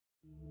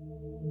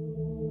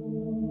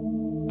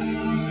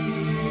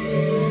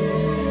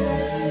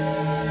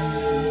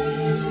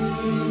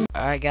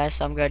Alright guys,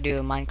 so I'm gonna do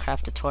a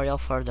Minecraft tutorial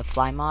for the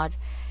fly mod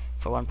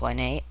for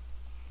 1.8,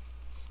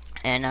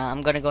 and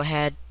I'm gonna go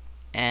ahead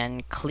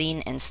and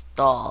clean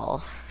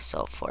install.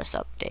 So force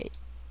update.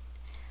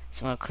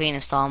 So I'm gonna clean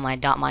install my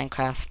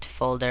 .minecraft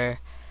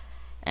folder,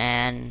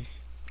 and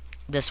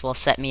this will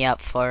set me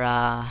up for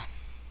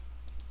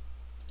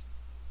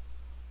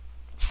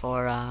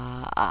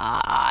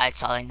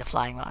installing the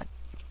flying mod.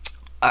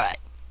 Alright,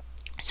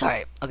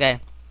 sorry.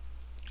 Okay,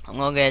 I'm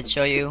gonna go ahead and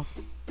show you.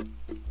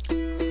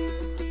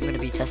 I'm gonna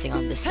be testing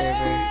on this server.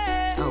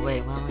 Oh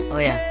wait, well, oh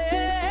yeah.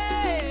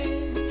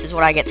 This is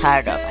what I get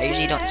tired of. I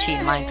usually don't cheat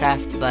in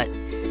Minecraft, but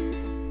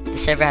the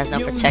server has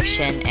no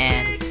protection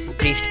and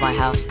griefed my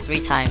house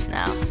 3 times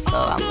now. So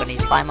I'm gonna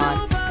use fly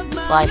mod,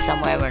 fly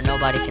somewhere where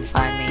nobody can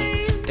find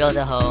me, build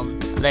a home,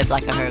 live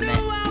like a hermit.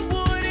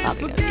 It's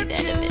probably gonna be the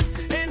end of it.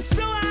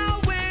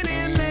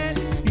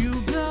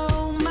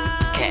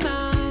 Okay,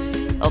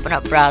 open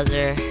up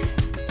browser.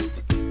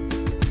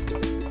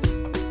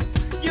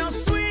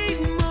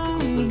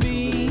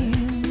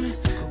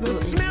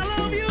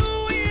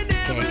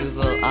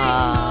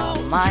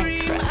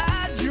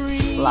 Minecraft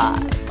fly.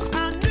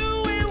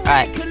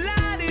 Alright,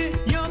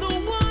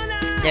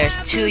 there's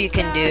 2 you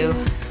can do,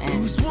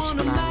 and this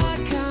one I will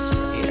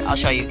use here. I'll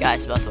show you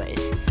guys both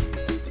ways.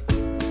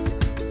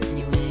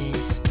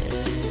 Anyways,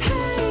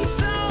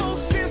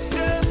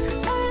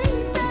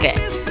 okay,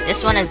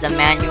 this one is the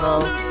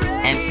manual,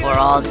 and for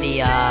all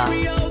the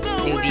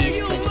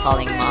newbies to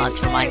installing mods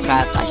for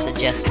Minecraft, I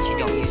suggest that you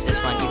don't use this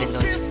one, even though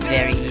it's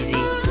very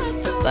easy.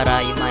 But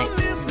you might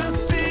get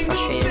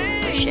frustrated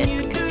with shit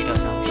because you don't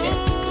know shit.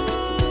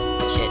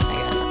 Shit, I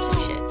gotta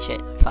stop saying shit.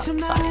 Shit, fuck,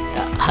 sorry.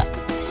 I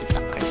should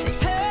stop cursing.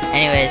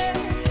 Anyways,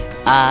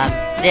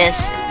 this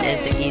is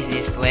the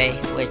easiest way,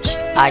 which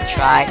I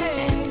tried,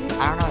 and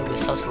I don't know, it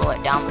was so slow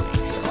at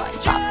downloading, so I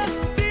stopped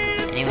it.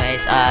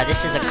 Anyways,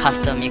 this is a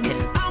custom. You can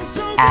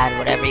add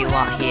whatever you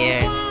want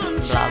here.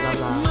 Blah blah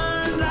blah.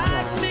 Blah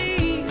blah blah.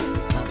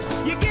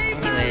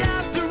 Anyways,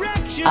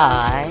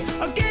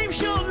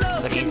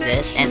 I'm gonna use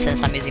this, and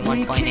since I'm using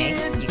 1.8,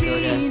 you go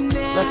to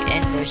look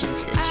in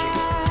versions history.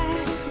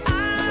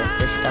 Let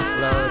this stuff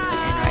load,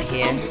 and right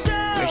here,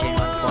 version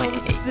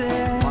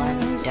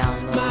 1.8.1,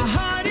 download.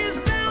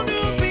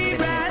 Okay, we're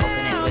gonna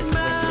open it with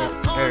WinZip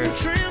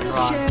and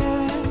RAW.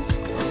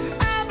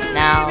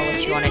 Now, what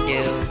you want to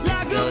do is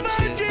go to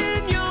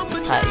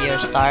type your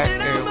start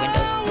or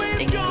Windows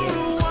thingy here.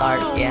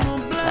 Start, yeah.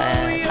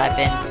 Type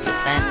in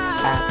percent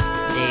app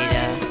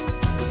data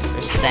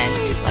percent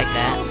like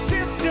that.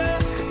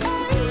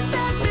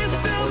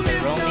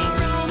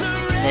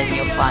 Then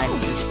you'll find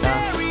these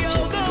stuff.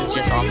 This is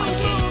just all my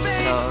games,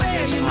 so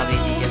yours will probably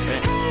be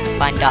different.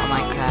 Find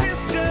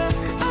 .minecraft,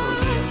 go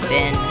to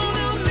bin,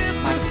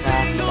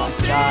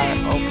 minecraft.jar,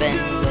 open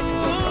with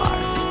WinRAR.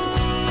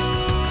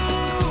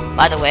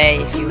 By the way,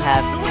 if you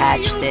have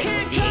patched it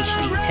with the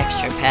HD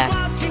texture pack,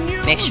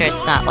 make sure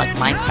it's not like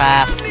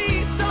Minecraft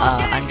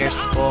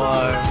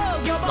underscore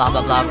blah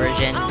blah blah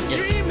version.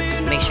 Just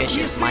make sure it's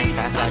just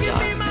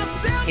Minecraft.jar.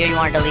 Here you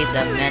want to delete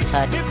the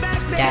meta-inf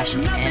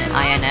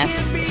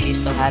if you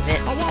still have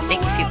it. I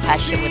think if you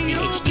patch it with the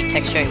HD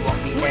texture, it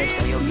won't be there,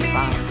 so you'll be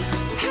fine.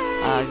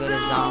 Go to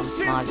Zoms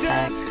mod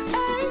pack,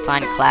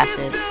 find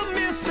classes.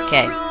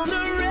 Okay,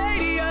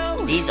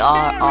 these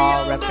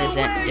all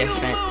represent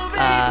different.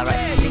 Right,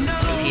 I think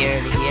through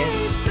here to here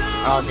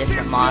are all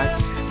different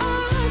mods.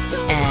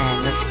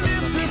 And let's go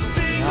look at what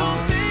they are.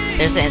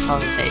 There's the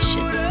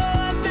installation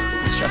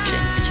instruction,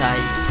 which I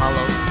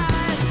followed.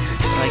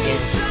 So I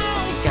guess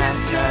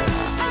guys are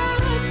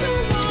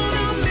too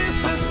lazy to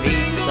fucking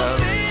read. So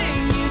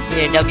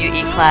here,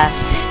 WE class,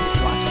 if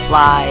you want to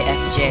fly,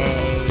 FJ,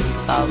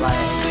 blah blah,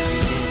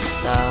 this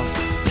stuff.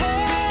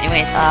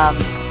 Anyways,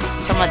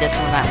 some of this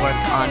will not work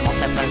on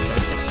multiplayer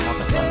because it's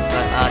multiplayer,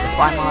 but the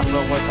fly mod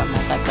will work on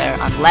multiplayer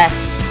unless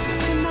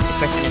the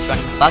person is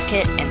running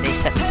bucket and they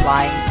set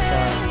flying to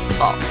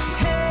false.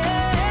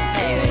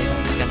 Anyways,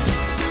 I'm just gonna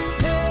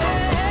install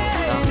the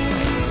stuff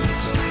right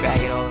here, just drag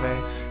it over.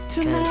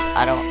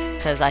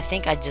 Because I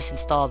think I just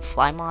installed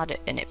fly mod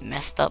and it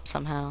messed up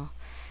somehow,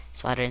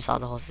 so I had to install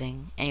the whole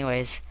thing.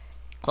 Anyways,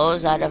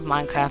 close out of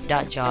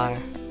minecraft.jar,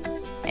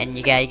 and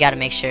you gotta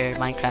make sure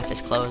Minecraft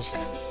is closed.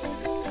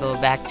 Go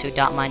back to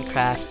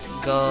 .minecraft,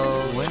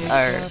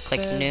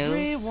 click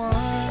new,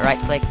 right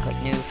click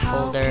new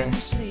folder,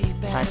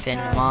 type in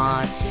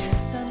mods,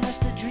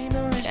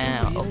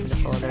 and open the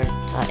folder.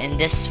 In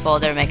this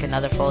folder, make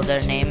another folder,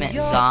 name it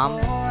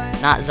Zom,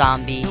 not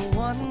zombie,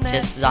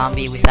 just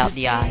zombie without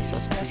the I, so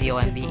it's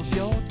ZOMBE.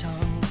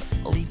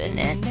 Open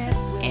it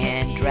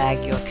and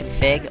drag your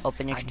config.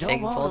 Open your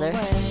config folder.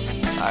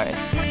 Sorry.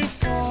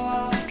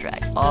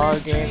 Drag all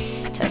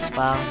this text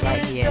file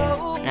right here.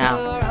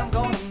 Now,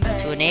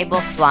 to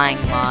enable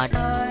flying mod,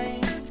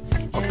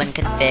 open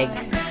config,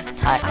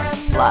 type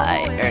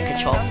fly or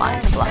control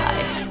find fly.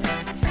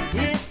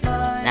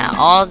 Now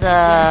all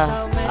the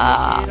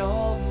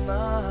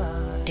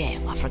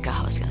damn, I forgot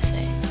what I was gonna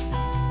say.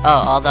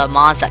 Oh, all the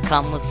mods that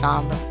come with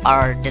Zombie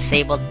are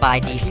disabled by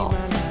default.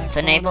 To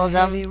enable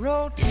them, you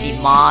see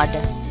mod,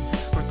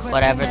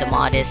 whatever the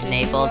mod is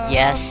enabled.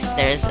 Yes,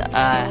 there's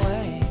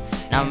a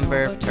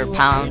number per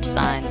pound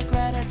sign,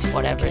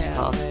 whatever it's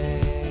called,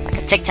 like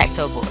a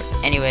tic-tac-toe board.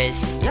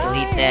 Anyways, you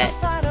delete that,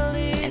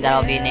 and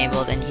that'll be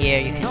enabled. And here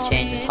you can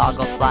change the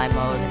toggle fly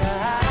mode,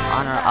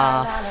 on or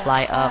off,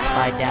 fly up,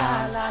 fly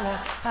down,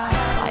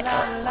 fly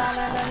up.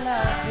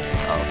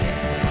 Okay.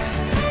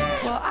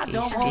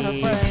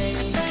 Speed.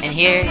 And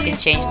here you can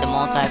change the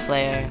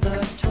multiplayer,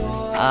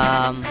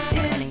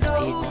 running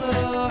speed,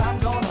 multiplier.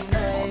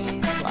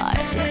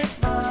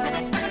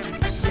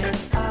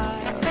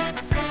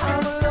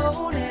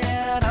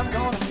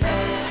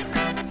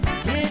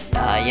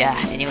 Yeah,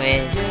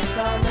 anyways,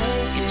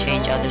 you can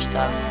change other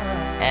stuff,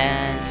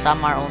 and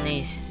some are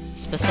only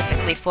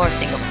specifically for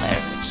single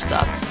player, which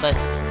sucks, but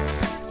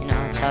you know,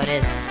 that's how it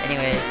is.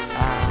 Anyways,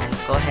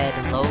 go ahead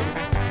and load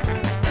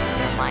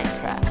your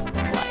Minecraft,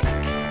 like,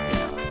 you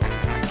know,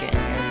 get in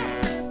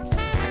your,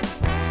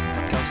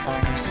 go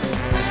start a new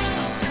server or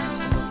something,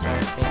 single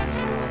player, create a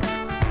world,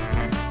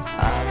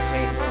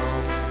 create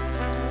world.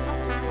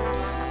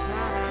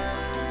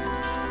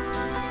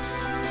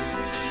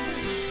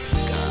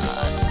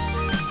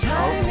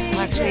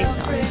 Let's read.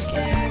 No, I'm just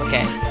kidding.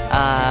 Okay,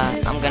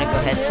 I'm gonna go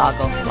ahead and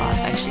toggle flop.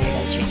 Actually, I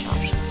gotta change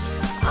options.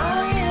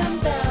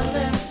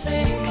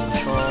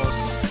 Controls.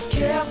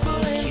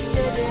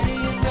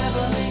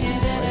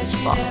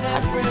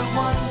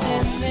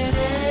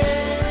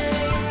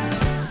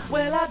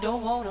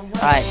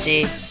 Alright,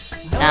 see?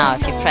 Now,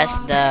 if you press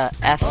the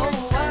F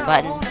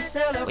button,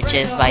 which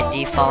is by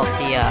default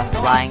the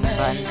flying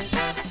button,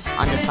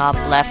 on the top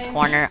left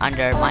corner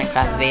under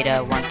Minecraft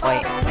Beta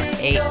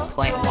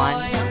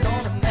 1.8.1,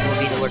 will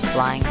be the word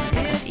flying.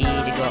 Press E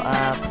to go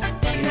up,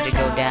 Q to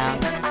go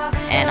down,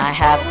 and I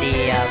have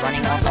the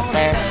running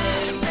multiplayer.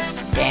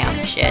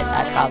 Damn, shit,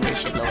 I probably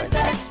should lower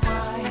that.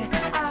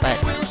 But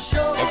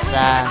it's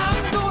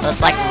so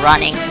it's like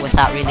running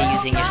without really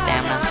using your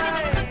stamina.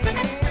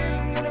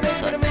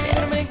 So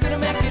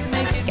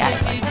yeah,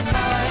 guys, like this.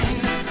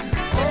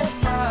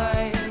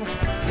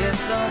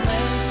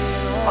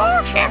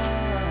 Oh shit.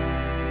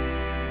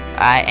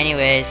 Alright,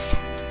 anyways,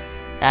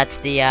 that's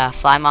the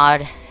fly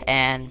mod,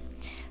 and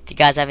if you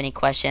guys have any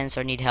questions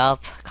or need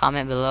help,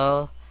 comment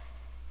below.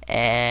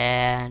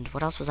 And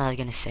what else was I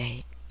gonna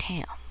say?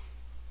 Damn.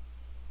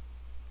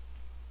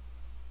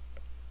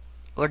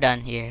 We're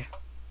done here.